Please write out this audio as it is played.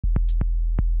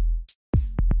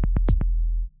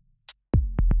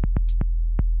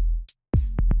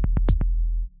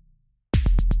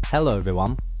Hello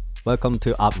everyone, welcome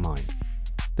to ARTMIND.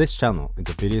 This channel is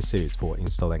a video series for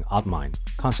installing ARTMIND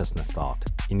consciousness art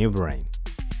in your brain.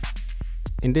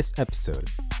 In this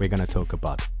episode, we're gonna talk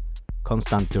about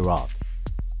Constant Dullaart,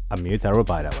 a mute arrow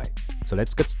by the way, so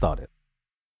let's get started.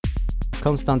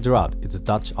 Constant Dullaart is a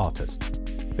Dutch artist.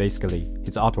 Basically,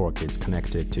 his artwork is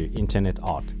connected to internet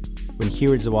art. When he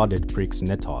was awarded Prix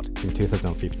Net Art in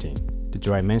 2015, the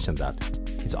jury mentioned that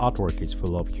his artwork is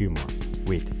full of humor,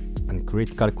 wit, and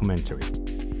critical commentary.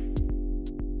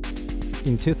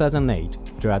 In 2008,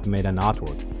 Dullaart made an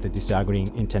artwork, the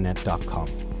disagreeinginternet.com.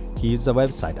 He used the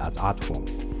website as art form.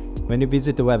 When you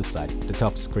visit the website, the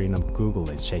top screen of Google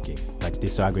is shaking, like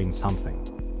disagreeing something.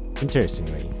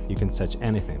 Interestingly, you can search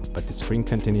anything, but the screen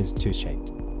continues to shake.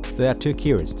 There are two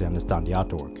keywords to understand the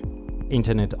artwork: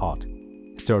 internet art,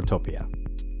 Heterotopia.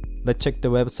 Let's check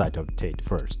the website of Tate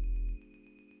first.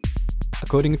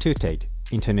 According to Tate,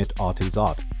 internet art is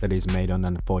art that is made on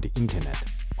and for the internet,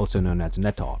 also known as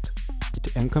net art.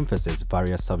 It encompasses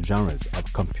various subgenres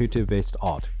of computer-based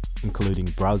art, including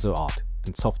browser art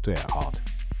and software art.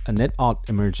 And net art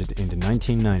emerged in the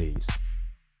 1990s.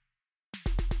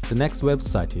 The next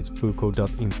website is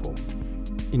Foucault.info.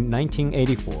 In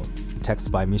 1984, a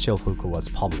text by Michel Foucault was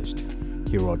published.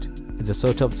 He wrote, "It's a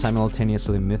sort of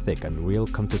simultaneously mythic and real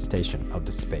contestation of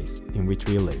the space in which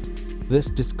we live." This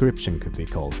description could be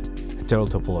called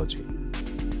heterotopology.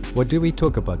 What do we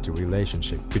talk about the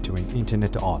relationship between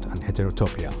internet art and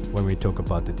heterotopia when we talk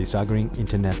about the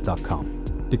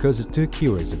disagreeinginternet.com? Because the two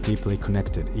keywords are deeply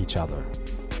connected each other.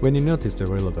 When you notice the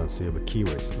relevancy of a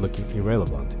keyword looking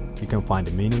irrelevant, you can find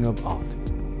the meaning of art.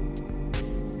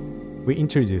 We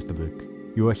introduced the book,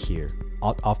 You Are Here,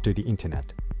 Art After the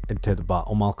Internet, edited by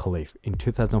Omar Kholeif in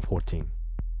 2014.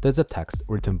 There's a text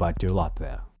written by Dullaart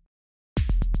there.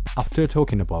 After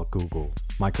talking about Google,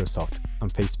 Microsoft, and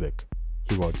Facebook,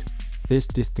 he wrote, "These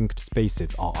distinct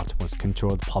spaces are at once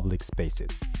controlled public spaces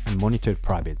and monitored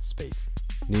private space.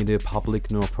 Neither public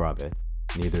nor private,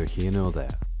 neither here nor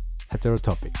there.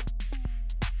 Heterotopic."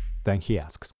 Then he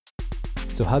asks,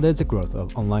 so how does the growth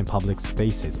of online public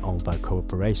spaces owned by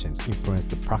corporations influence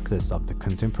the practice of the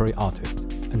contemporary artist?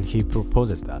 And he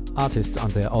proposes that artists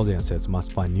and their audiences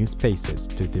must find new spaces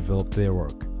to develop their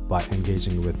work by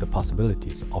engaging with the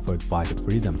possibilities offered by the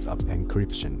freedoms of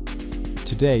encryption.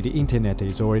 Today, the internet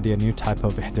is already a new type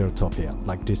of heterotopia,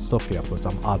 like dystopia for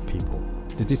some art people.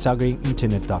 The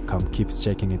disagreeinginternet.com keeps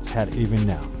shaking its head even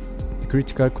now. The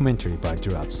critical commentary by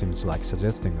Dullaart seems like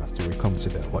suggesting us to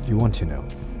reconsider what you want to know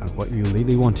and what you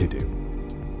really want to do.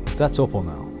 That's all for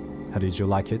now. How did you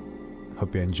like it?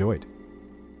 Hope you enjoyed.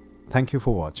 Thank you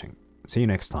for watching. See you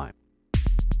next time.